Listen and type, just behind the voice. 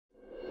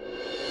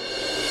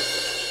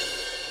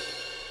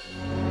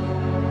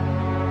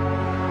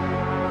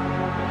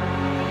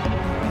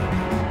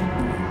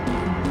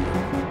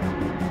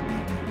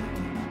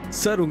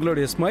Sir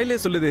உங்களுடைய ஸ்மைலே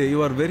சொல்லுது you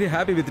are very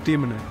happy with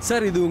டீம்னு.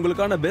 Sir இது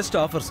உங்களுக்கான best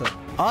offer sir.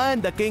 And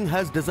the king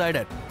has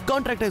decided.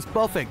 Contract is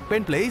perfect.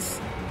 Pen please.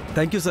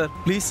 Thank you sir.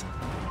 Please.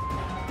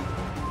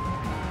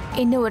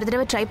 இன்னும் ஒரு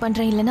தடவை try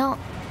பண்றேன் இல்லனா.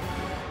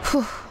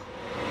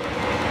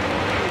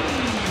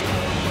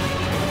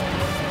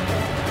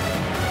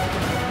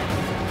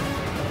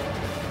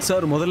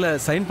 சார் முதல்ல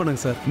சைன்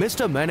பண்ணுங்க சார்.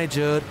 மிஸ்டர்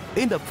மேனேஜர்,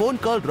 இந்த ஃபோன்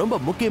கால் ரொம்ப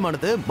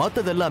முக்கியமானது.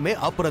 மத்தது எல்லாமே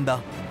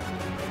அப்புறம்தான்.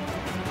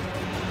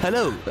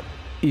 ஹலோ.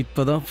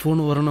 இப்பதான் ஃபோன்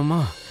வரணுமா?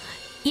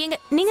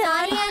 நீங்க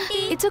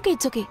இட்ஸ்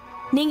ஓகே.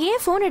 நீங்க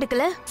ஏன் ஃபோன்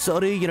எடுக்கல?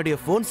 சாரி, என்னோட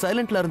ஃபோன்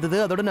சைலண்ட்ல இருந்தது.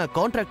 அதோட நான்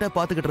கான்ட்ராக்ட்ட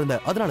பாத்துக்கிட்டு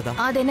இருந்தேன். அதனால தான்.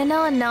 அது என்னன்னா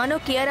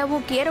நானும்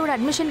கியாராவோட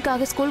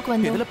அட்மிஷனுக்காக ஸ்கூலுக்கு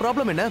வந்தோம். இதுல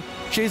ப்ராப்ளம் என்ன?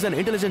 She is an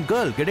intelligent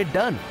girl. Get it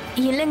done.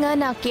 இல்லங்க,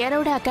 நான்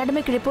கியாராவோட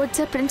அகாடமிக்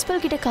ரிப்போர்ட்ஸ்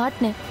பிரின்சிபல் கிட்ட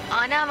காட்டினேன்.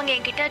 ஆனா அவங்க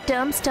என்கிட்ட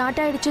டர்ம்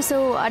ஸ்டார்ட் ஆயிடுச்சு, சோ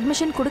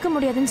அட்மிஷன் கொடுக்க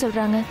முடியாதுன்னு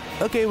சொல்றாங்க.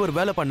 ஓகே, ஒரு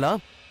வேலை பண்ணலாம்.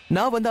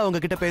 நான் வந்து அவங்க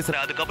கிட்ட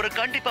பேசுறேன். அதுக்கு அப்புறம்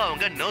கண்டிப்பா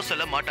அவங்க நோ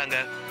சொல்ல மாட்டாங்க.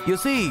 You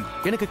see,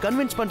 எனக்கு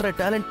கன்வின்ஸ் பண்ற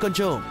டாலன்ட்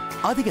கொஞ்சம்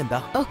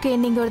அதிகம்தான். ஓகே,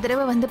 நீங்க ஒரு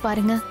தடவை வந்து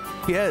பாருங்க.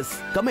 Yes,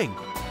 coming.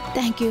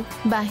 Thank you.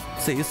 Bye.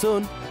 See you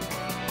soon.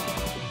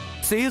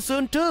 See you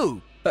soon too.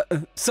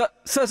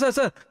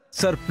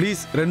 Sir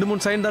please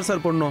 2-3 sign தான்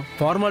சார் பண்ணனும்.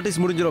 ஃபார்மாலிட்டிஸ்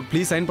முடிஞ்சிரும்.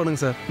 ப்ளீஸ் சைன்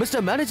பண்ணுங்க sir.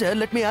 Mister manager,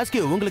 let me ask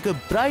you, உங்களுக்கு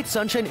பிரைட்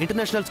சன்ஷைன்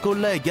இன்டர்நேஷனல்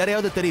ஸ்கூல்ல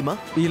யாரையாவது தெரியுமா?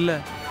 இல்ல.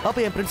 அப்ப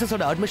என்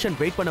பிரின்சஸோட அட்மிஷன்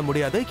வெயிட் பண்ண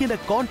முடியாது. இந்த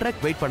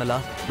கான்ட்ராக்ட் வெயிட்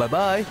பண்ணலாம். By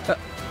by.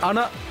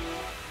 ஆனா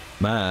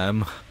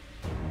மேம்,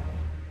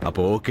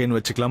 அப்போ ஓகேன்னு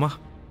வச்சுக்கலாமா?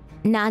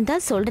 நான்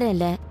தான்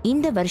சொல்றேன்ல,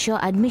 இந்த வருஷம்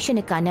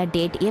அட்மிஷனுக்கான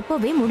டேட்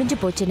எப்பவே முடிஞ்சு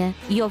போச்சுன்னு.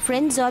 Your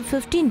friends are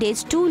 15 days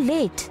too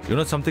late. You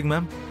know something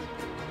ma'am?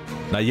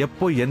 நான்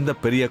எப்போ எந்த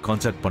பெரிய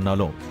கான்சர்ட்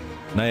பண்ணாலும்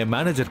நான் என்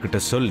மேனேஜர் கிட்ட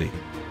சொல்லி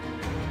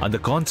அந்த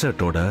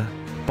கான்சர்ட்டோட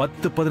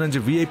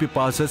 10-15 VIP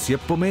passes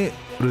எப்பவுமே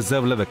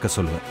ரிசர்வ்ல வைக்க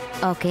சொல்லுவேன்.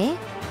 Okay.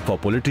 For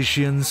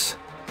politicians,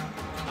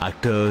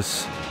 actors,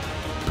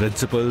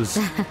 principals,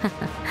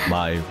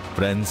 my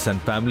friends and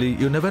family,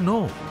 you never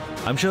know.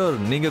 I'm sure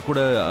நீங்க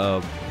கூட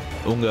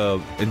உங்க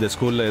இந்த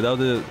ஸ்கூல்ல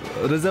ஏதாவது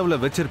ரிசர்வ்ல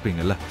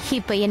வச்சிருப்பீங்கல்ல.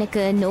 இப்போ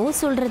எனக்கு நோ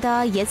சொல்றதா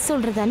எஸ்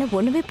சொல்றதான்னு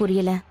ஒண்ணுமே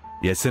புரியல.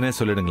 எஸ்னே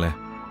சொல்லிடுங்களேன்.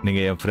 நீங்க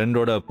என்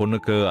ஃப்ரெண்டோட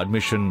பொண்ணுக்கு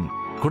அட்மிஷன்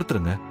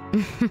கொடுத்துருங்க.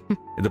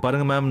 இது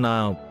பாருங்க மேம்,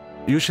 நான்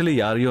யூசுவலி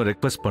யாரையும்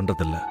ரெக்வெஸ்ட்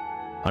பண்றதில்ல.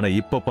 ஆனா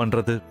இப்போ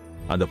பண்றது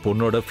அந்த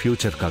பொண்ணோட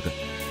ஃபியூச்சருக்காக.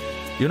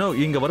 யூனோ,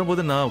 இங்க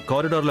வரும்போது நான்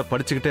காரிடார்ல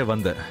படிச்சுக்கிட்டே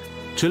வந்தேன்.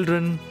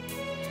 Children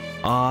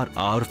are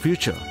our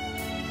future.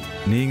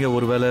 நீங்க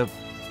ஒருவேளை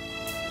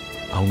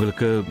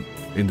அவங்களுக்கு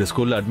இந்த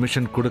ஸ்கூல்ல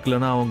அட்மிஷன்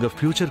கொடுக்கலனா அவங்க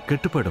ஃபியூச்சர்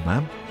கெட்டு போயிடும்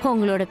மேம்.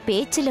 உங்களோட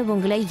பேச்சில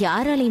உங்களை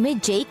யாராலையுமே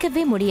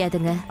ஜெயிக்கவே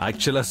முடியாதுங்க.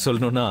 ஆக்சுவலா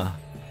சொல்லணும்னா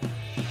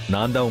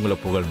நான் தான் உங்களை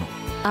புகழணும்.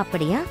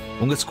 அப்படியா?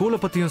 உங்க ஸ்கூலை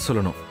பத்தியும்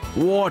சொல்லணும்.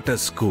 வாட் a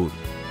ஸ்கூல்,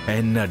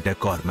 என்ன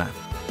decor ma'am.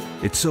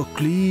 It's so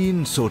clean,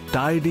 so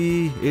tidy,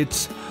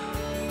 it's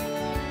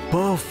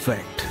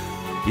perfect.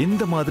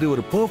 இந்த மாதிரி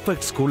ஒரு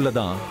பெர்ஃபெக்ட் ஸ்கூல்ல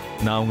தான்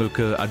நான்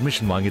உங்களுக்கு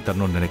அட்மிஷன் வாங்கி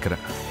தரணும்னு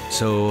நினைக்கிறேன்.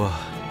 So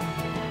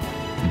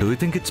do you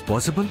think it's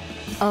possible?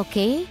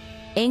 Okay,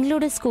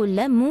 எங்களோட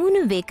ஸ்கூல்ல 3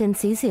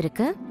 வேகன்சிஸ்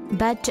இருக்கு.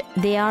 But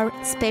they are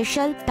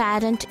special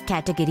parent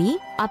category.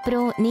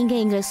 அப்புறம் நீங்க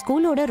எங்க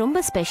ஸ்கூலோட ரொம்ப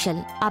ஸ்பெஷல்.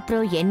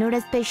 அப்புறம் என்னோட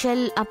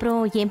ஸ்பெஷல். அப்புறம்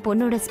என்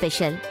பொண்ணோட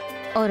ஸ்பெஷல்.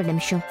 ஒரு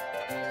நிமிஷம்.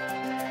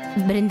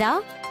 Brinda,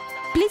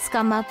 please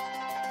come up.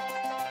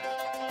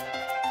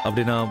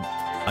 அப்படினா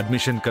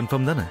அட்மிஷன்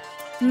கன்ஃபார்ம் தானே?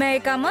 May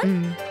come on?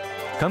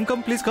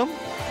 Come please come.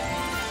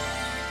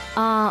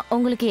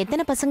 உங்களுக்கு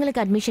எத்தனை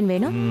பசங்களுக்கு அட்மிஷன்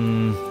வேணும்?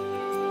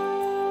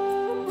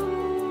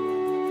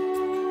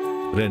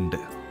 2.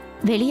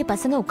 வெளிய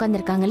பசங்க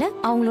உட்கார்ந்திருக்காங்கல,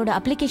 அவங்களோட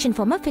அப்ளிகேஷன்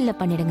ஃபார்மை ஃபில் அப்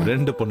பண்ணிடுங்க.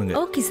 2 பொண்ணுங்க.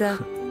 Okay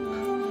sir.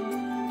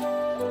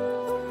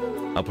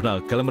 அப்ப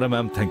நான் கிளம்புறேன்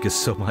ma'am. Thank you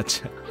so much.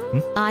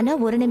 ஆனா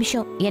ஒரு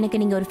நிமிஷம், எனக்கு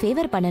நீங்க ஒரு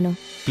ஃபேவர் பண்ணணும்.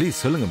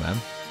 ப்ளீஸ் சொல்லுங்க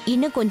மேம்.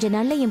 இன்னும் கொஞ்ச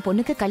நாள்ல என்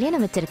பொண்ணுக்கு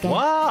கல்யாணம் வச்சிருக்கேன்.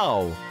 Wow,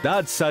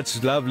 that's such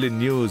lovely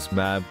news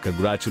ma'am.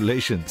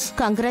 Congratulations.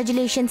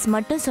 Congratulations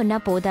மட்டும் சொன்னா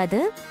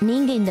போதாது.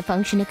 நீங்க இந்த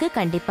ஃபங்க்ஷனுக்கு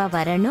கண்டிப்பா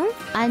வரணும்.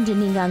 and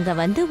நீங்க அங்க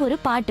வந்து ஒரு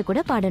பாட்டு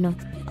கூட பாடணும்.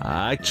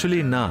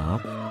 Actually நான்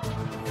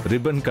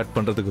ரிப்பன் கட்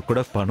பண்றதுக்கு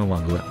கூட பணம்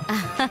வாங்குவேன்.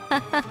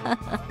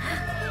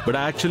 பட்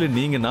ஆக்சுவலி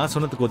நீங்க நான்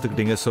சொன்னதுக்கு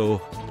ஒத்துக்கிட்டீங்க. சோ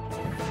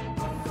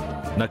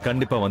நான்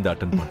கண்டிப்பா வந்து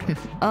அட்டெண்ட் பண்றேன்.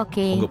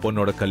 ஓகே. உங்க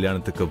பொண்ணோட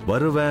கல்யாணத்துக்கு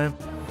வருவேன்.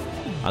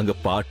 அங்க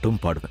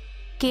பாட்டும் பாடுவேன்.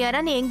 கியாரா,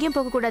 நீ எங்கேயும்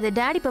போக கூடாது.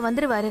 டாடி இப்ப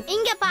வந்துருவாரு.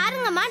 இங்க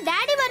பாருங்கம்மா,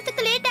 டாடி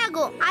வரதுக்கு லேட்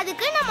ஆகும்.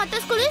 அதுக்கு நான்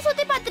மொத்த ஸ்கூலையும்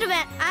சுத்தி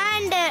பாத்துருவேன்.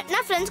 and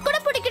நான் ஃப்ரெண்ட்ஸ் கூட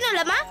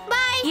பிடிக்கணும்லமா.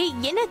 பை. ஏய்,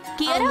 என்ன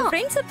கியாரா?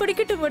 ஃப்ரெண்ட்ஸ்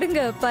பிடிக்கிட்டு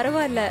விடுங்க,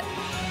 பரவாயில்ல.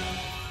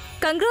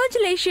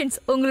 கங்க்ராச்சுலேஷன்ஸ்,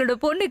 உங்களோட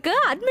பொண்ணுக்கு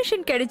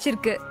அட்மிஷன்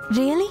கிடைச்சிருக்கு.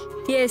 ரியலி?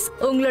 எஸ்,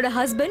 உங்களோட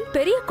ஹஸ்பண்ட்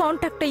பெரிய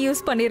கான்டாக்டை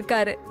யூஸ்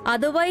பண்ணிருக்காரு.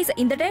 அதர்வைஸ்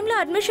இந்த டைம்ல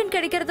அட்மிஷன்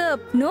கிடைக்கிறது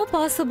நோ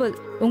பாசிபிள்.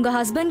 உங்க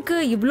ஹஸ்பண்ட்க்கு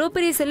இவ்ளோ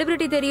பெரிய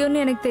செலிபிரிட்டி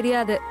தெரியும்னு எனக்கு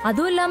தெரியாது.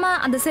 அதுவும் இல்லாம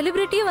அந்த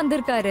செலிபிரிட்டியும்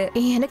வந்திருக்காரு.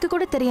 எனக்கு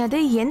கூட தெரியாது.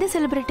 எந்த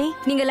செலிபிரிட்டி?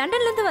 நீங்க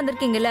லண்டன்ல இருந்து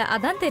வந்திருக்கீங்கல்ல,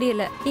 அதான்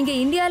தெரியல. இங்க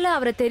இந்தியால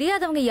அவரை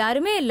தெரியாதவங்க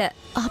யாருமே இல்ல.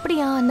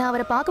 அப்படியா? நான்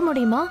அவரை பார்க்க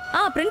முடியுமா?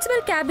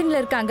 பிரின்சிபல்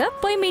கேபின்ல இருக்காங்க,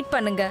 போய் மீட்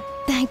பண்ணுங்க.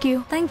 Thank you.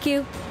 Thank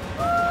you.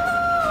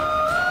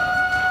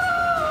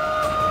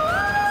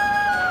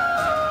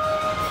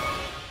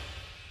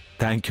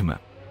 Thank you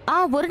ma'am.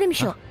 ஒரு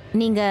நிமிஷம்.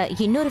 நீங்க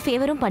இன்னொரு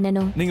ஃபேவரும்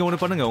பண்ணணும். நீங்க ஒண்ணு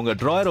பண்ணுங்க, உங்க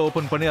டிராயர்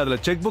ஓபன் பண்ணி அதுல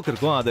செக் புக்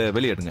இருக்கும், அதை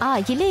வெளியிடுங்க.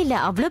 இல்ல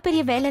அவ்ளோ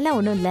பெரிய வேலைலாம்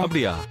ஒண்ணும் இல்ல.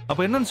 அப்படியா?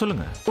 அப்ப என்னன்னு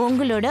சொல்லுங்க.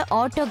 உங்களோட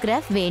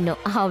ஆட்டோகிராஃப் வேணும்,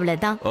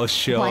 அவ்வளவுதான்.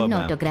 One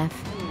autograph.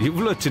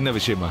 இவ்ளோ சின்ன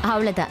விஷயமா?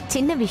 அவ்வளவுதான்,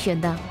 சின்ன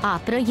விஷயம் தான்.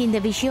 அப்புறம் இந்த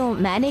விஷயம்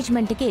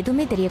மேனேஜ்மெண்ட்டுக்கு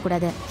எதுவுமே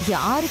தெரியக்கூடாது,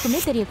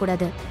 யாருக்குமே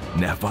தெரியக்கூடாது.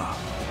 Never.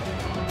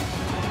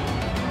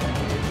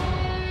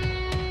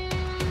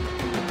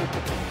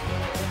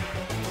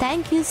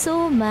 Thank you so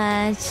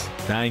much.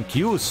 Thank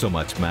you so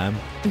much, ma'am.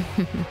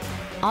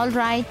 All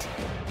right.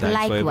 Thanks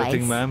Likewise. for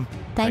everything, ma'am.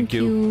 Thank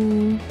you.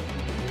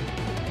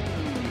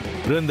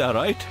 Brinda,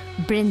 right?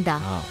 Brinda.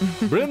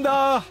 Brinda.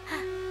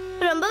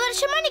 ரொம்ப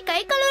வருஷமா நீ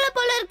கை கழுவல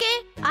போல இருக்கே,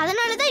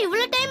 அதனால தான்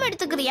இவ்ளோ டைம்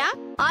எடுத்துக்கறியா?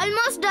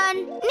 Almost done.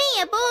 நீ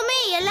எப்பவுமே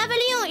எல்லா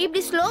வேலையும்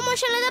இப்படி ஸ்லோ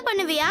மோஷன்ல தான்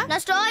பண்ணுவியா?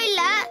 நான் ஸ்லோ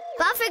இல்ல,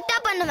 பெர்ஃபெக்ட்டா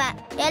பண்ணுவேன்.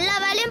 எல்லா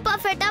வேலையும்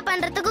பெர்ஃபெக்ட்டா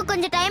பண்றதுக்கு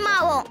கொஞ்சம் டைம்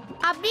ஆகும்.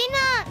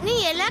 அப்படினா நீ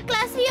எல்லா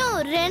கிளாஸ்லயும்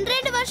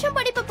 2 வருஷம்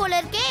படிப்ப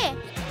போல இருக்கே.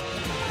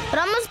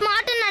 ரொம்ப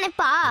ஸ்மார்ட்னு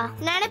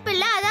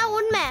நினைப்பில்ல, அதான்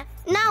உண்மை.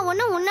 நான்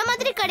ஒன்னும் உன்ன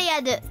மாதிரி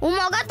கிடையாது. உன்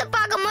முகத்தை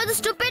பார்க்கும்போது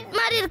ஸ்டூபிட்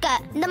மாதிரி இருக்க.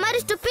 இந்த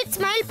மாதிரி ஸ்டூபிட்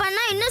ஸ்மைல்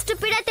பண்ணா இன்னும்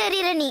ஸ்டூபிடா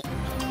தெரியற நீ.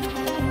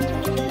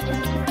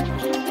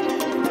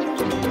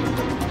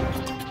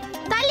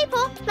 தள்ளி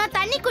போ, நான்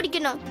தண்ணி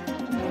குடிக்கணும்.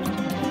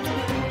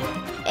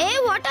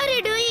 What are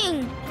you doing?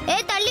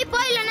 தள்ளி போ,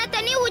 இல்லனா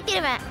தண்ணி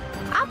ஊத்திடுவேன்.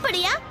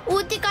 அப்படியா?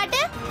 ஊத்தி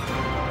காட்டு.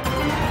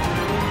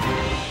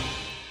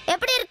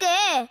 எப்படி இருக்கு?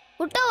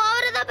 விட்டா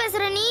ஓவரா தான்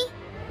பேசுற நீ.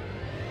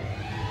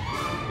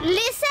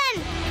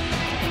 லிசன்.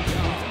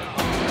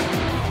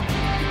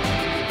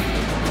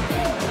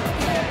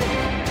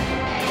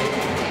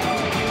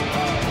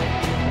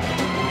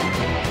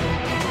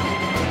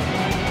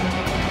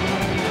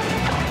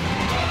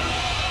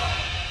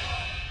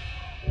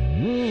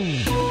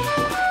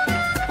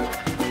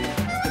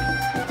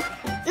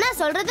 நான்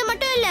சொல்றது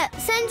மட்டும் இல்ல,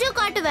 செஞ்சு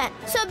காட்டுவேன்.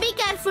 So be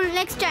careful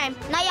next time.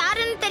 நான்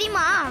யாருன்னு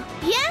தெரியுமா?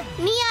 ஏன்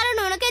நீ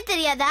யாருன்னு உனக்கே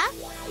தெரியாதா?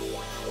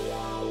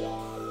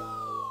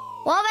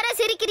 ஓவரா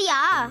சிரிக்கிறியா?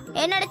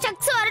 என்னோட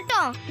சக்ஸ்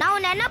வரட்டும், நான்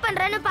உன்னை என்ன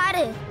பண்றேன்னு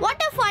பாரு.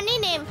 What a funny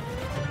name.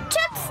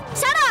 Sucks,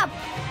 shut up.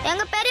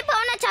 எங்க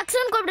பெரியப்பாவை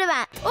சக்ஸ்னு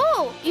கூப்பிடுவேன்.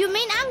 You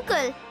mean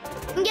uncle.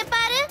 இங்க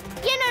பாரு,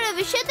 என்னோட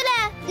விஷயத்துல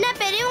நான்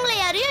பெரியவங்களை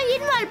யாரையும்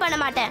இன்வால்வ் பண்ண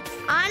மாட்டேன்.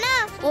 ஆனா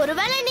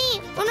ஒருவேளை நீ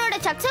உன்னோட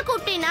சக்ஸ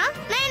கூப்பிட்டீனா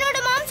நான் என்னோட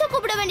மாம்ச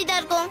கூப்பிட வேண்டியதா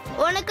இருக்கும்.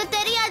 உனக்கு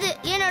தெரியாது,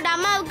 என்னோட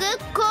அம்மாவுக்கு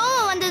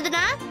கோவம்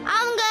வந்ததுன்னா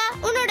அவங்க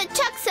உன்னோட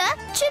சக்ஸ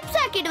சிப்ஸ்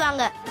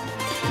ஆக்கிடுவாங்க.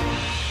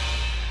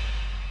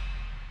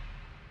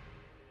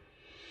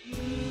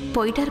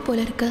 போயிட்டார்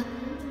போல இருக்கு.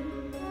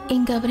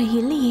 இங்க அவரை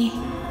இல்லையே.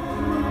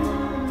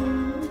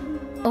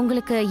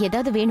 உங்களுக்கு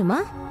ஏதாவது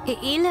வேணுமா?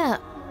 இல்ல,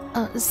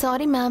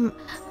 சாரி மேம்.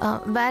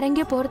 வேற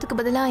எங்கேயோ போறதுக்கு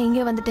பதிலா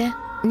இங்கே வந்துட்டேன்.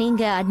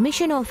 நீங்க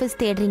அட்மிஷன் ஆபீஸ்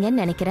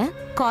தேடுறீங்கன்னு நினைக்கிறேன்.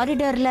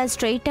 காரிடார்ல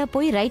ஸ்ட்ரைட்டா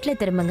போய் ரைட்ல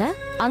திரும்புங்க,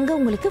 அங்க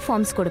உங்களுக்கு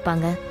ஃபார்ம்ஸ்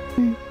கொடுப்பாங்க.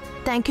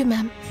 Thank you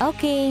ma'am.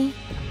 ஓகே.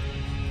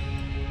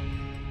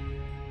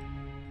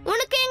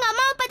 உனக்கு எங்க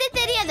அம்மாவை பத்தி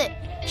தெரியாது.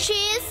 She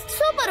is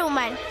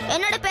Superwoman.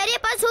 என்னோட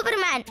பெரியப்பா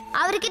சூப்பர்மேன்.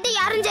 அவர்கிட்ட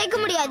யாரும் ஜெயிக்க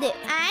முடியாது.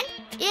 And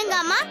எங்க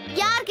அம்மா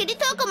யார்கிட்ட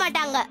தோக்க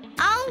மாட்டாங்க.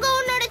 அவங்க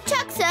உன்னோட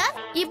சக்ஸ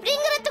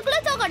இப்படிங்கிறதுக்குள்ள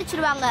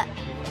தோக்கடிச்சிடுவாங்க.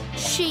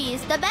 She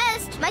is the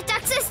best. My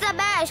Chucks is the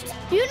best.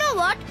 You know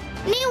what?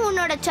 நீ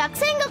உன்னோட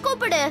சக்ஸ இங்க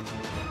கூப்பிடு.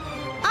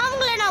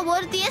 அவங்கள நான்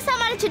ஒருத்தியே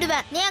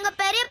சமாளிச்சிடுவேன். நீ எங்க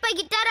பெரியப்பா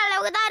கிட்டார்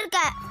அளவுக்கு தான் இருக்க.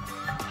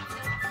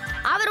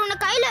 அவர் உன்னை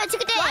கையில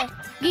வச்சுக்கிட்டே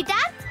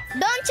guitar,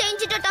 don't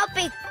change the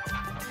topic.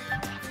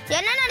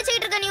 என்ன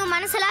நினைச்சிட்டு இருக்க நீ உன்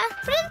மனசுல?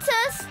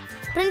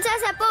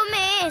 பிரின்சஸ்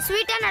எப்பவுமே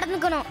ஸ்வீட்டா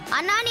நடந்துக்கணும்.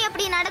 அண்ணா நீ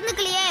அப்படி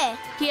நடந்துக்கலையே.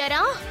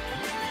 கியாரா,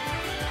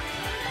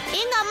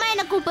 எங்க அம்மா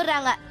என்ன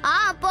கூப்பிடுறாங்க.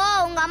 போ,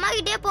 உங்க அம்மா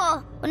கிட்டே போ.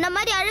 உன்ன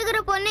மாதிரி அழுகுற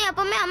பொண்ணு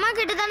எப்பவுமே அம்மா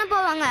கிட்ட தானே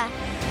போவாங்க.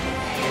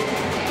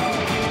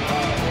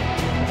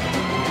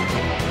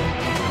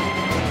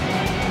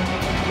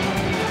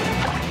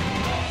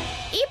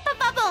 இப்ப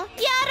பாப்போம்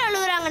யார்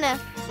அழுகுறாங்கன்னு.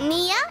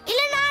 நீயா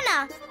இல்ல நானா?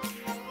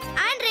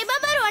 அண்ட்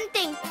ரிமெம்பர் ஒன்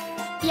திங்,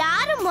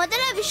 யாரு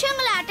முதல்ல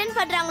விஷயங்களை அட்டென்ட்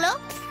பண்றாங்களோ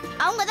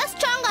அவங்க தான்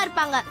ஸ்ட்ராங்கா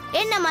இருப்பாங்க.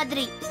 என்ன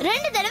மாதிரி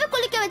 2 தடவை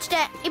குளிக்க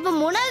வச்சிட்டேன். இப்ப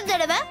 3வது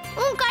தடவை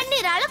உன்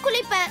கண்ணீரால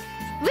குளிப்ப.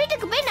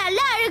 வீட்டுக்கு போய்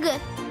நல்லா அழுகு.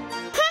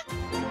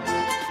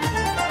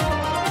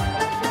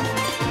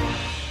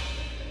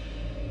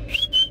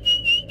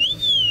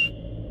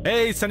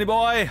 ஏய் சனி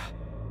பாய்,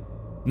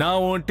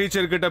 நான் உன்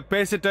டீச்சர் கிட்ட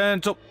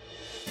பேசிட்டேன்.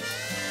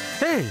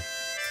 ஏய்,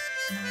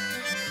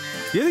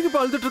 எதுக்கு இப்ப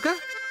அழுதுட்டு இருக்க?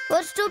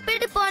 ஒரு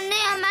ஸ்டூபிட் பொண்ணு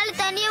என் மேல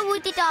தண்ணிய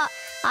ஊத்திட்டா.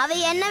 அவ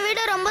என்னை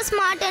விட ரொம்ப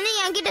ஸ்மார்ட்னு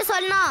என்கிட்ட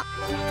சொன்னா.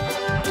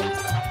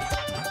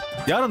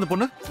 யார் அந்த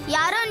பொண்ணு?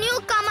 யாரோ நியூ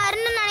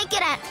கமர்னு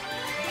நினைக்கிறேன்.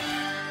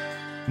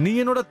 நீ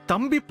என்னோட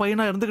தம்பி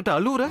பையனா இருந்துகிட்டு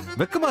அழுவுற,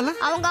 வெக்கமா இல்ல?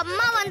 அவங்க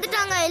அம்மா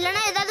வந்துட்டாங்க,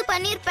 இல்லனா ஏதாவது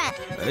பண்ணிருப்பேன்.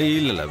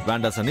 இல்ல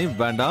வேண்டாம் சனி,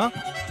 வேண்டாம்.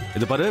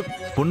 இது பாரு,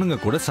 பொண்ணுங்க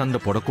கூட சண்டை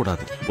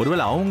போடக்கூடாது.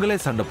 ஒருவேளை அவங்களே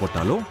சண்டை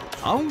போட்டாலும்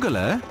அவங்கள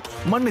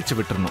மன்னிச்சு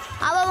விட்டுறணும்.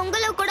 அவ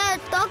உங்களை கூட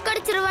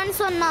தோக்கடிச்சிருவான்னு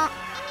சொன்னா.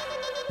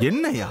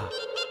 என்னையா?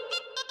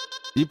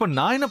 இப்ப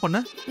நான் என்ன பண்ண?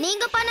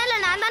 நீங்க பண்ணல,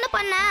 நான் தானே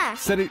பண்ணேன்.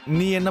 சரி,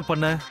 நீ என்ன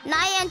பண்ண?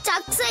 நான் என்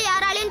சக்ஸ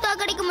யாராலையும்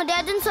தோக்கடிக்க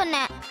முடியாதுன்னு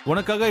சொன்னேன்.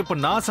 உனக்காக இப்ப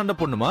நான் சண்டை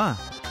போடணுமா?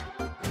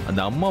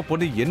 அந்த அம்மா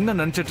பொண்ணு என்ன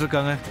நினைச்சிட்டு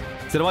இருக்காங்க?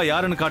 சரி வா,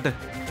 யாருன்னு காட்டு.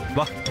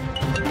 வா.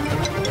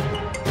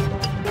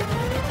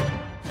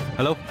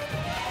 ஹலோ.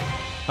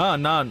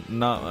 நான்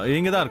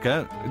இங்க தான்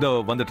இருக்கேன். இதோ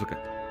வந்துட்டு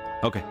இருக்கேன்.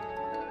 Okay,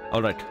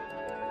 alright.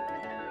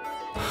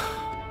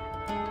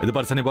 இது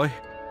பாரு சனி பாய்,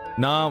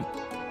 நான்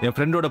என்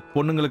ஃப்ரெண்டோட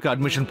பொண்ணுங்களுக்கு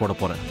அட்மிஷன் போட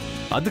போறேன்.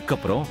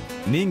 அதுக்கப்புறம்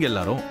நீங்க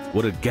எல்லாரும்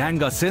ஒரு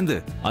கேங்கா சேர்ந்து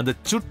அந்த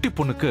சுட்டி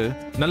பொண்ணுக்கு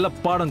நல்ல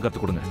பாடம்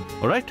கத்து கொடுங்க.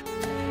 ஆல்ரைட்?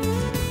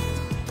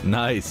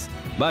 நைஸ்.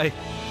 பை.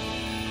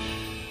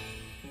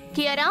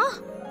 கியாரா,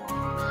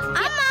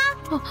 அம்மா,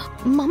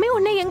 மம்மி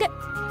உன்னை எங்க,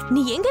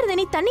 நீ எங்க இருந்த?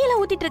 நீ தண்ணி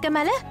எல்லாம் ஊத்திட்டு இருக்க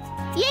மேல.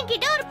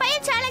 என்கிட்ட ஒரு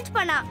பையன் சேலஞ்ச்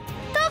பண்ணா,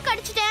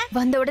 தோக்கடிச்சிட்டேன்.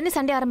 வந்த உடனே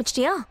சண்டை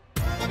ஆரம்பிச்சிட்டியா?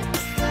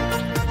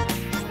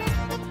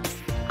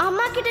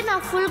 அம்மா கிட்ட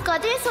நான் ஃபுல்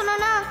கதையை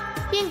சொன்னா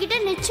என்கிட்ட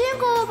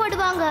நிச்சயம்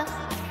கோவப்படுவாங்க.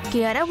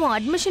 கியாரா, உன்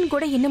அட்மிஷன்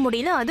கூட இன்னும்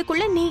முடியல,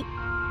 அதுக்குள்ள நீ.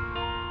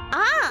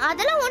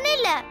 அதெல்லாம் ஒண்ணும்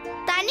இல்ல,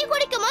 தண்ணி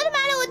குடிக்கும் போது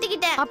மேல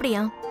ஊத்திக்கிட்டேன்.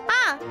 அப்படியா?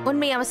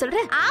 உண்மையாவ சொல்ற?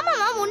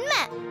 ஆமாமா,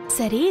 உண்மை.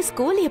 சரி,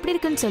 ஸ்கூல் எப்படி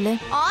இருக்குன்னு சொல்லு.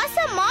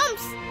 Awesome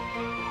moms.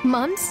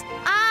 மாம்ஸ்?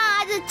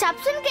 அது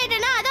சப்ஸ்னு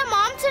கேட்டேனா அதான்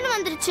மாம்ஸ்னு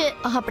வந்துருச்சு.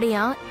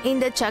 அப்படியா?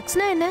 இந்த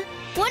சக்ஸ்னா என்ன?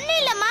 ஒண்ணு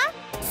இல்லம்மா,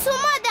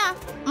 சும்மாதான்.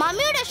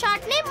 மம்மியோட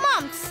short name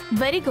moms.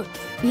 Very good.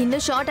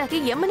 இன்னும் ஷார்ட் ஆக்கி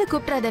எம்மனை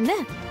கூப்பிடாத என்ன?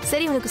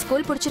 சரி, உனக்கு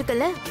ஸ்கூல்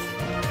பிடிச்சிருக்குல்ல?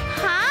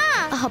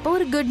 அப்போ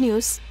ஒரு குட்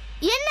நியூஸ்.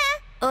 என்ன?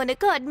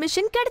 உனக்கு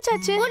அட்மிஷன்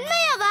கிடைச்சாச்சு.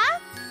 உண்மையாவா?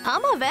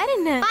 ஆமா, வேற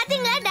என்ன?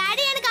 பாத்தீங்களா,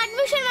 டாடி எனக்கு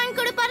அட்மிஷன் வாங்கி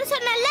கொடுப்பாரு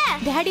சொன்னல்ல.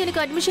 டாடி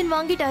எனக்கு அட்மிஷன்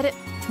வாங்கிட்டாரு.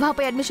 வா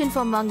போய் அட்மிஷன்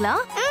ஃபார்ம்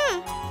வாங்கலாம்.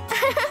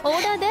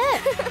 ஓடாத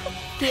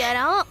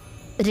கியாரா.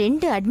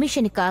 2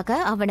 அட்மிஷனுக்காக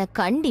அவனை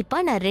கண்டிப்பா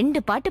நான்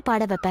 2 பாட்டு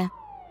பாட வைப்பேன்.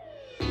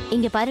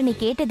 இங்க பாரு, நீ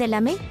கேட்டது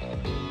எல்லாமே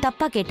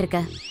தப்பா கேட்டிருக்க.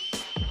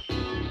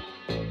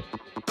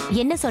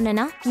 என்ன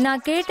சொன்னா?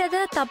 நான் கேட்டத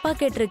தப்பா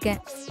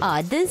கேட்டிருக்கேன்.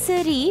 அது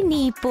சரி, நீ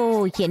இப்போ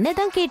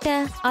என்னதான் கேட்ட?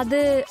 அது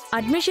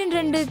அட்மிஷன்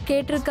 2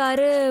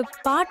 கேட்டிருக்காரு,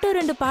 பாட்டு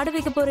 2 பாட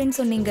வைக்க போறேன்னு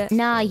சொன்னீங்க.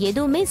 நான்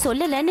எதுவுமே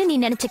சொல்லலன்னு நீ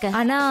நினைச்சுக்க.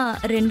 ஆனா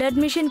 2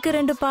 அட்மிஷனுக்கு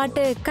 2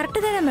 பாட்டு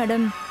கரெக்ட் தானே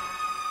மேடம்?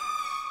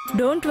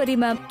 டோன்ட் வரி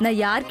மேம், நான்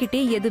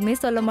யார்கிட்டயும் எதுவுமே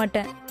சொல்ல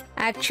மாட்டேன்.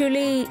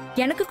 ஆக்சுவலி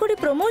எனக்கு கூட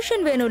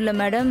ப்ரொமோஷன் வேணும்ல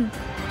மேடம்.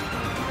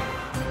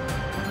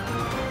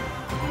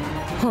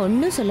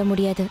 ஒன்னும் சொல்ல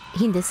முடியாது,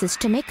 இந்த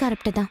சிஸ்டமே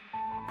கரெக்ட் தான்.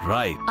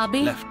 Right,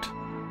 Abhi, left,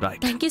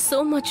 right. thank you so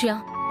much யா.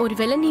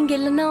 ஒருவேளை நீங்க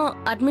இல்லனா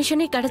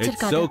அட்மிஷனே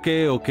கிடைச்சிருக்காது. Okay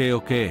okay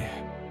okay.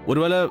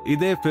 ஒருவேளை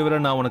இதே ஃபேவரை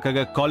நான்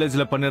உனக்காக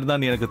காலேஜ்ல பண்ணிருந்தா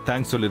நீ எனக்கு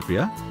தேங்க்ஸ்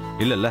சொல்லிருப்பியா?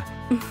 இல்லல்ல.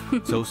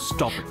 So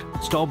stop it.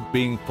 Stop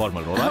being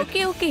formal, all right?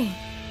 Okay okay.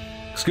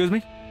 Excuse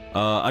me.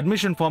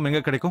 Admission form எங்க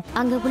கிடைக்கும்?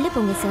 அங்க உள்ள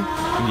போங்க சார்.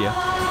 இங்கயா?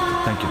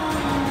 Thank you.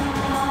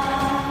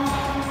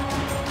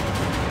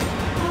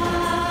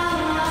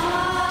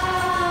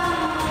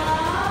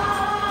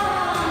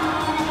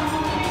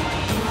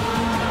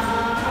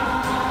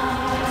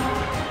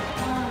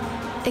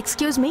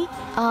 Excuse me,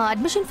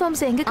 admission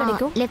forms எங்க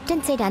கிடைக்கும்? லெஃப்ட்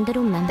ஹேண்ட் சைடு அந்த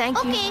room ma'am. Thank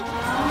you. Okay.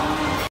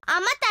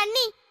 அம்மா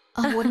தண்ணி.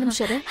 ஒரு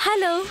நிமிஷம் இரு.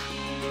 ஹலோ.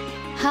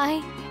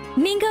 ஹாய்.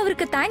 நீங்க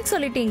அவருக்கு தேங்க்ஸ்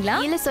சொல்லிட்டீங்களா?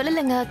 இல்ல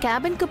சொல்லலங்க,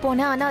 கேபினுக்கு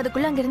போனா, ஆனா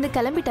அதுக்குள்ள அங்க இருந்து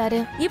கிளம்பிட்டாரு.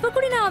 இப்ப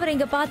கூட நான் அவரை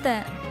இங்க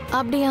பார்த்தேன்.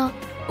 அப்படியா?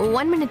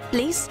 1 minute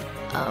ப்ளீஸ்.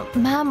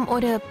 மேம்,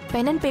 ஒரு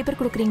பென் அண்ட் பேப்பர்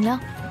கொடுக்குறீங்களா?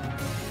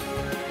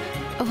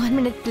 1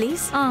 minute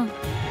ப்ளீஸ்.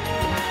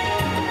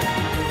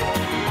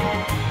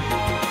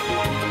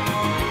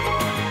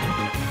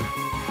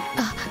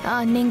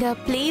 நீங்க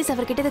ப்ளீஸ்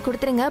அவர்கிட்ட இதை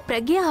கொடுத்துருங்க.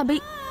 பிரக்யா அபி.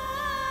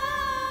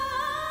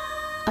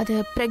 அது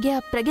பிரக்யா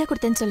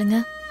கொடுத்தேன்னு சொல்லுங்க.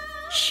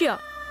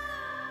 Sure.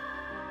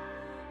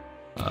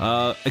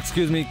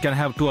 Excuse me, can I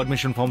have 2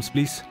 admission forms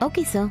please?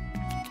 Okay sir.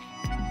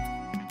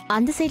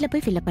 அந்த சைடுல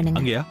போய் ஃபில் பண்ணுங்க.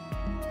 அங்கயா?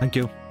 Thank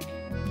you.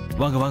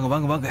 வாங்க வாங்க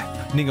வாங்க வாங்க.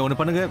 நீங்க ஒன்னு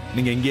பண்ணுங்க,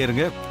 நீங்க இங்கே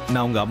இருங்க.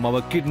 நான் உங்க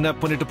அம்மாவை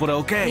கிட்னாப் பண்ணிட்டு போறேன்.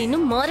 ஓகே?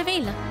 இன்னும் மாறவே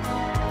இல்ல.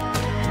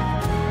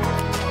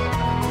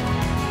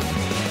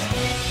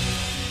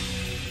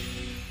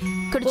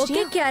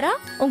 ஓகே கியாரா,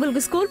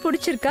 உங்களுக்கு ஸ்கூல்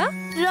பிடிச்சிருக்கா?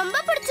 ரொம்ப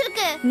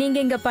பிடிச்சிருக்கு. நீங்க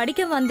இங்க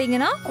படிக்க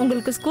வந்தீங்கன்னா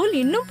உங்களுக்கு ஸ்கூல்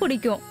இன்னும்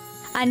பிடிக்கும்.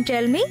 அண்ட்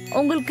டெல் மீ,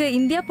 உங்களுக்கு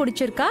இந்தியா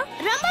பிடிச்சிருக்கா?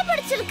 ரொம்ப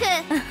பிடிச்சிருக்கு.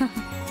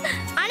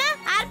 ஆனா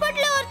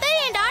ஏர்போர்ட்ல ஒருத்தர்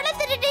என் டாலர்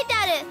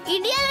திருடிட்டாரு.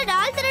 இந்தியால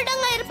டால்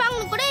திருடங்க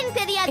இருப்பாங்கன்னு கூட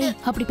எனக்கு தெரியாது.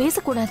 அப்படி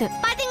பேச கூடாது.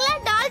 பாத்தீங்களா,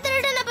 டால்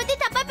திருடன பத்தி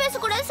தப்பா பேச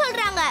கூடாது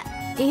சொல்றாங்க.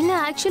 இல்ல,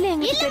 ஆக்சுவலி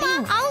எங்களுக்கு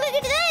தெரியும். அவங்க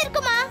கிட்ட தான்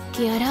இருக்குமா?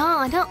 கியாரா,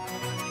 அதான்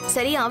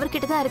சரி,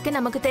 அவர்கிட்ட தான் இருக்கு,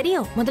 நமக்கு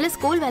தெரியும். முதல்ல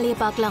ஸ்கூல் வேலையை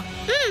பார்க்கலாம்.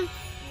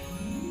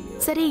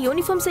 சரி,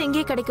 யூனிஃபார்ம்ஸ்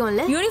எங்கே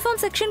கிடைக்கும்ல? யூனிஃபார்ம்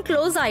செக்ஷன்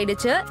க்ளோஸ்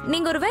ஆயிடுச்சு.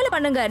 நீங்க ஒரு வேலை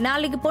பண்ணுங்க,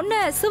 நாளைக்கு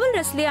பொண்ண சிவில்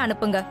ட்ரெஸ்லயே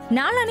அனுப்புங்க.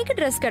 நாளானைக்கு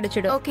ட்ரெஸ்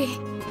கிடைச்சிடும். ஓகே,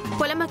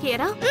 போலாமா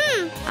கியாரா?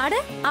 அட,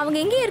 அவங்க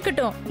எங்கே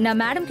இருக்கட்டும், நான்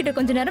மேடம் கிட்ட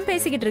கொஞ்ச நேரம்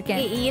பேசிக்கிட்டு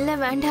இருக்கேன். இல்ல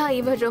வேண்டாம்,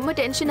 இவர் ரொம்ப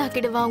டென்ஷன்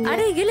ஆக்கிடுவாங்க.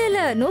 அட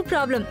இல்ல, நோ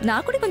ப்ராப்ளம்.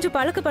 நான் கூட கொஞ்சம்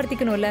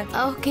பழக்கப்படுத்திக்கணும்ல.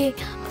 ஓகே,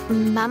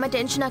 மாமா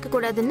டென்ஷன் ஆக்க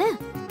கூடாதுன்னு.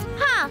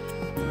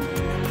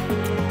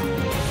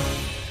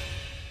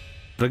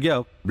 பிரக்யா,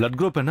 blood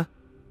group என்ன?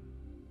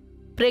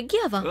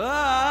 பிரக்யாவா?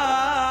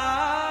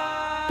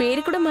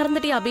 பேரு கூட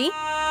மறந்துட்டியா அபி?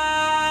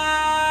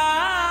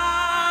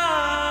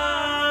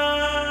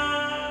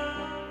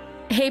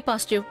 ஹே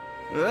பாசிட்டிவ்.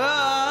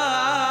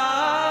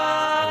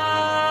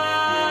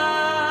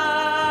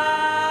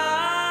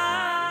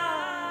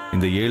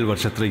 இந்த 7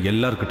 வருஷத்துல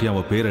எல்லார்கிட்டயும்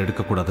அவ பேரை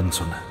எடுக்க கூடாதுன்னு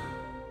சொன்னேன்.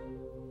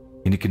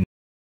 இன்னைக்கு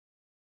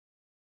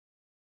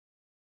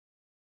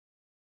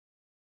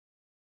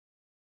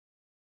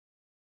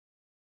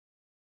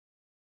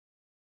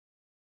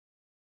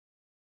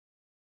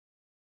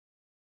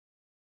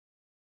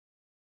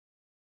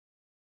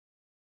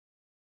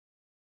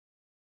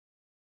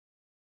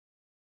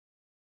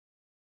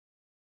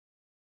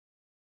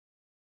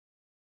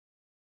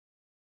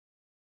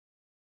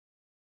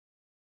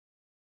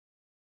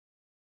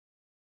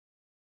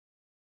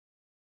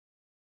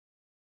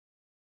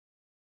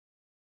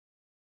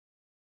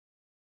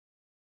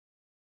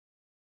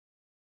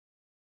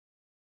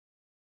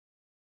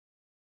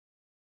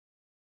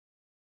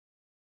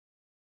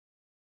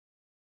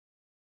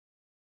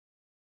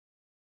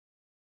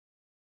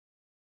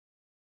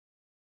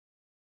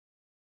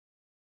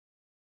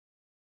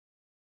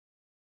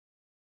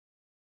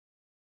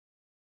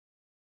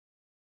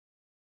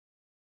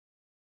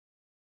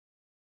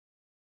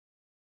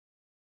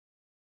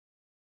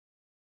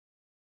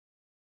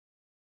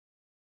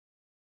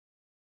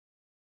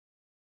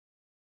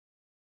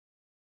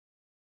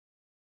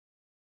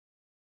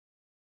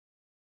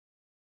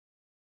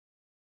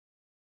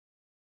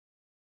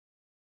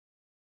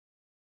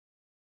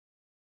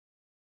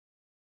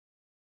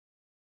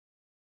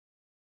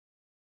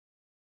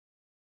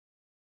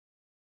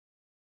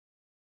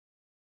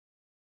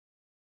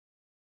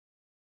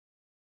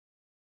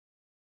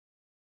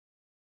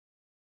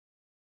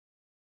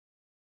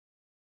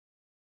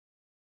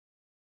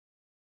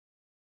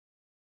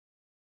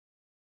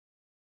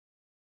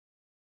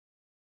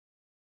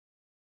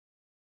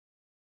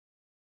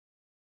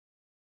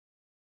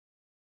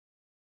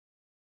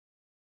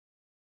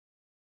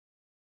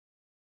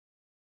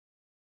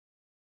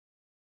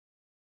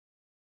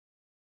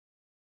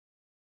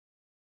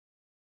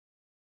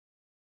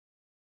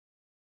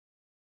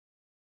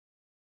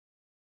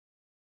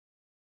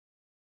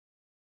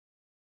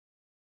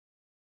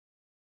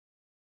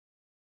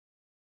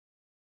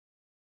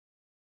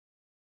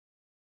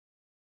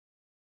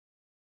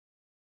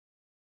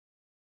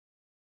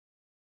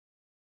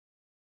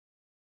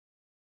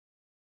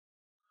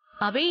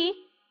அபி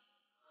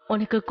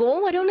உனக்கு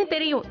கோவம் வரும்னு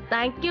தெரியும்.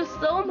 Thank you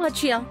so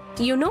much yeah.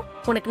 You know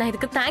உனக்கு நான்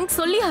இதுக்கு தேங்க்ஸ்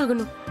சொல்லி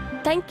ஆகணும்.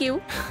 Thank you.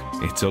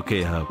 It's okay.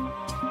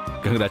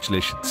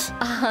 Congratulations.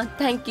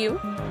 Thank you.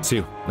 see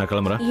you. நான்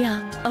கிளம்புறேன். Yeah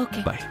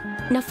okay. பை.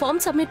 நான்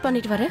ஃபார்ம் சப்மிட்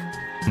பண்ணிட்டு வரேன்.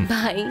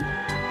 By.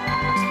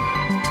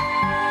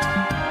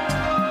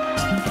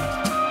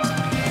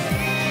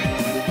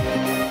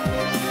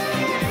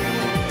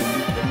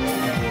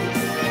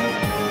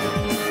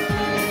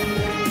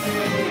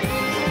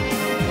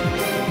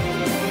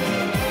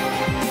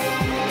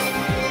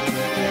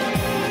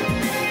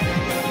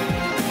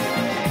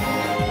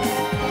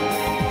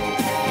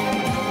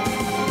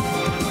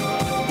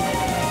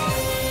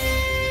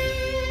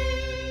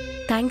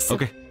 Thanks.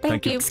 Okay,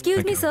 thank you.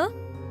 Excuse me sir.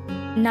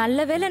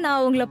 நல்ல வேளை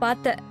நான் உங்களை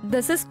பார்த்தேன்.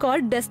 This is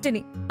called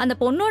destiny. அந்த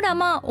பொண்ணோட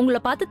அம்மா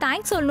உங்களை பார்த்து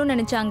தேங்க்ஸ் சொல்லணும்னு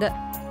நினைச்சாங்க.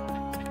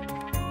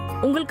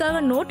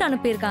 உங்களுக்காக நோட்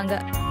அனுப்பியிருக்காங்க.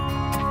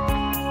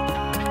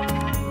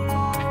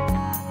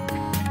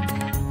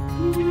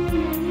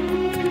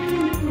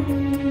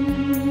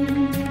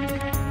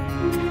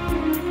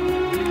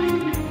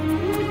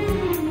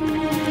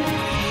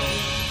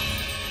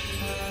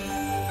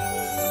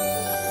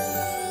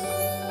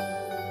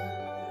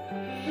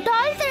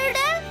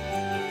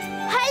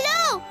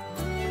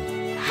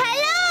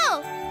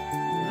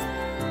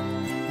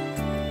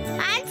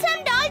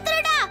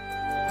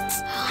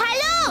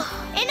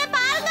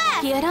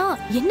 கியாரா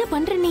என்ன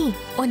பண்ற நீ?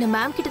 உன்னை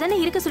மேம் கிட்ட தானே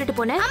இருக்க சொல்லிட்டு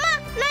போனேன். அம்மா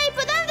நான்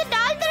இப்பதான் அந்த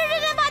டால்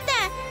திருடனை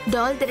பார்த்தேன்.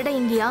 டால் திருட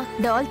இங்கயா?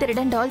 டால்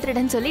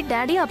திருடன் சொல்லி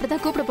டாடி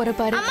அப்படிதான் கூப்பிட போற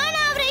பாரு. அம்மா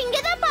நான் அவரை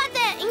இங்க தான்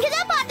பார்த்தேன். இங்க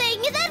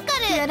தான்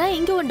இருக்காரு. கியாரா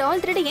இங்க ஒரு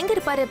டால் திருட எங்க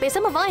இருப்பாரு?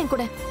 பேசாம வா என்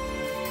கூட.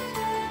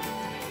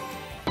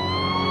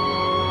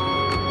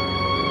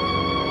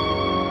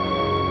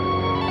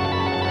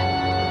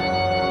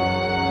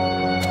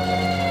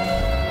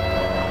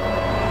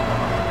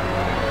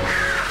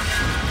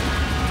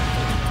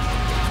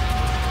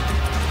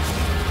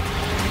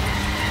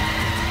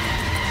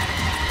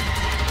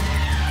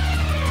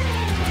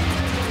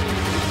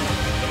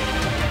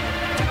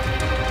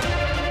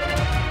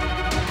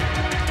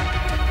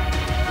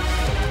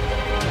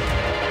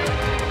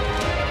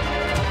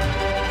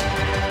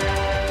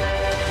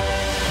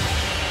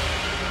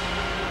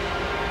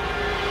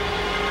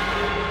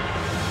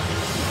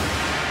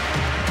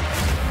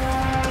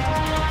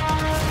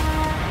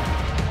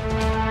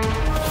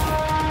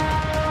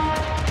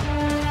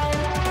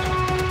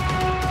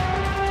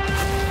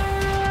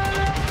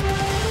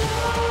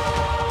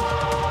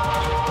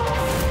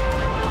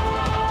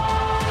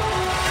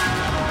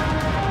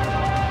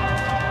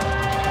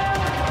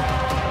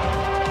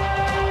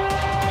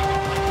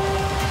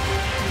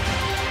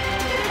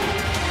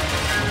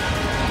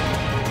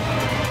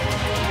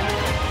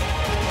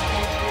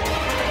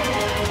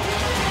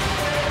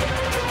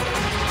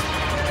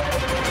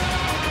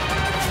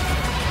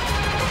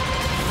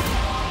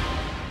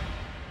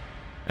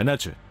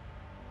 என்னாச்சு?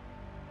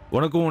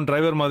 உனக்கும் உன்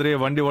டிரைவர் மாதிரியே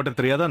வண்டி ஓட்ட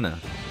தெரியாதானே?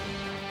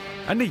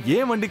 அண்ணே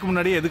ஏன் வண்டிக்கு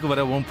முன்னாடியே எதுக்கு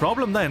வர? உன்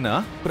ப்ராப்ளம் தான் என்ன?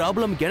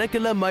 ப்ராப்ளம் எனக்கு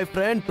இல்ல மை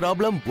ஃப்ரெண்ட்,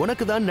 ப்ராப்ளம்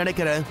உனக்கு தான்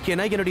நினைக்கிறேன்.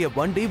 ஏன்னா என்னுடைய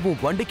வண்டி உன்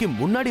வண்டிக்கு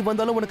முன்னாடி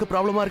வந்தாலும் உனக்கு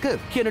ப்ராப்ளமா இருக்கு,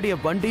 என்னுடைய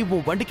வண்டி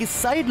உன் வண்டிக்கு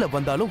சைடுல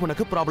வந்தாலும்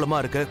உனக்கு ப்ராப்ளமா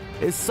இருக்கு.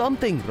 Is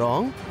something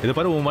wrong? இது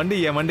பாரு, உன் வண்டி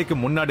என் வண்டிக்கு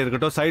முன்னாடி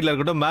இருக்கட்டும், சைடுல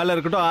இருக்கட்டும், மேல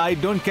இருக்கட்டும், ஐ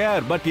டோன்ட்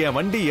கேர். பட் என்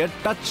வண்டியை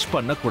டச்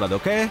பண்ண கூடாது,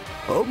 ஓகே?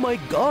 ஓ மை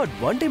காட்,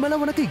 வண்டி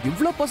மேல உனக்கு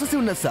இவ்ளோ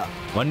பொசசிவ்னஸா?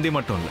 வண்டி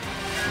மட்டும் இல்ல,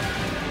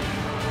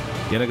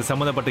 எனக்கு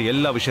சம்பந்தப்பட்ட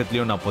எல்லா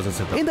விஷயத்திலயும் நான்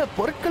பொசசிவ். இந்த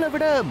பொருட்களை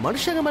விட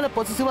மனுஷங்க மேல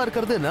பொசசிவா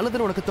இருக்கிறது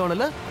நல்லதுன்னு உனக்கு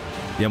தோணல?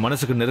 என்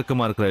மனசுக்கு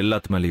நெருக்கமா இருக்கிற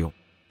எல்லாத்து மேலயும்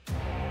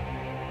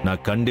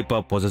நான் கண்டிப்பா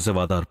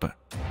பொசசிவா தான் இருப்பேன்.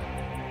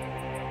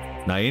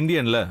 நான்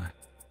இந்தியன்ல,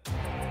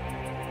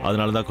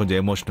 அதனாலதான்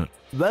கொஞ்சம் emotional.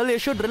 Well you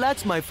should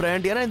relax my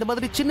friend. ஏன்னா இந்த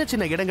மாதிரி சின்ன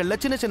சின்ன இடங்கள்ல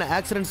சின்ன சின்ன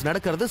ஆக்சிடென்ட்ஸ்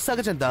நடக்கிறது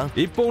சகஜம்தான்.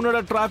 இப்போ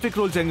உன்னோட டிராஃபிக்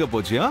ரூல்ஸ் எங்க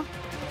போச்சியா?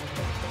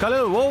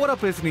 கலர் ஓவரா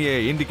பேசுனியே.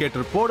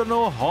 இண்டிகேட்டர்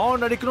போடணும்,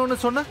 ஹார்ன்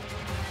அடிக்கணும்னு சொன்ன.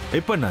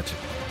 இப்ப என்னாச்சு?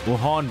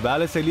 உன் ஹார்ன்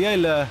வேலை செய்யலையா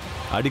இல்ல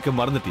அடிக்க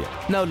மறந்துட்டியா?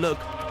 Now look,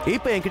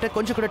 இப்போ என்கிட்ட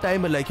கொஞ்சம் கூட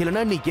டைம் இல்ல.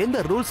 இல்லனா நீ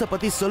எந்த ரூல்ஸ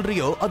பத்தி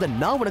சொல்றியோ அத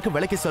நான் உனக்கு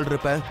விளக்கி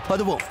சொல்றேன்.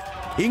 அதுவும்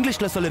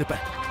இங்கிலீஷ்ல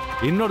சொல்லிருப்பேன்.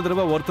 இன்னொரு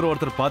தடவை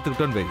ஒருத்தர்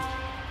பார்த்துக்கிட்டோன்னு வை,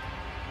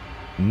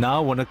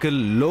 நான் உனக்கு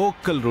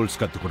லோக்கல்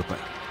ரூல்ஸ் கத்து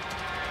கொடுப்பேன்,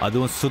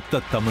 அதுவும்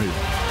சுத்த தமிழ்.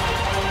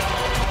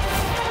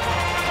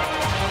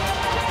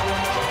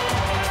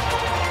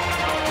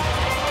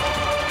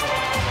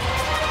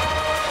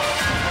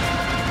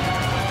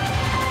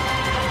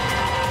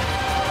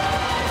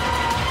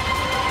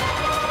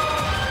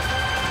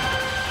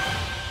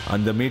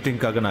 அந்த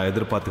மீட்டிங்காக நான்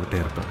எதிர்பார்த்துக்கிட்டே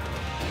இருப்பேன்.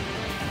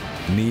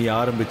 நீ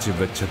ஆரம்பிச்சு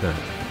வச்சத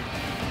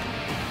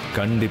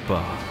கண்டிப்பா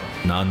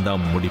நான்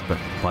தான்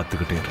முடிப்பேன்.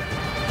 பார்த்துக்கிட்டே இருப்பேன்.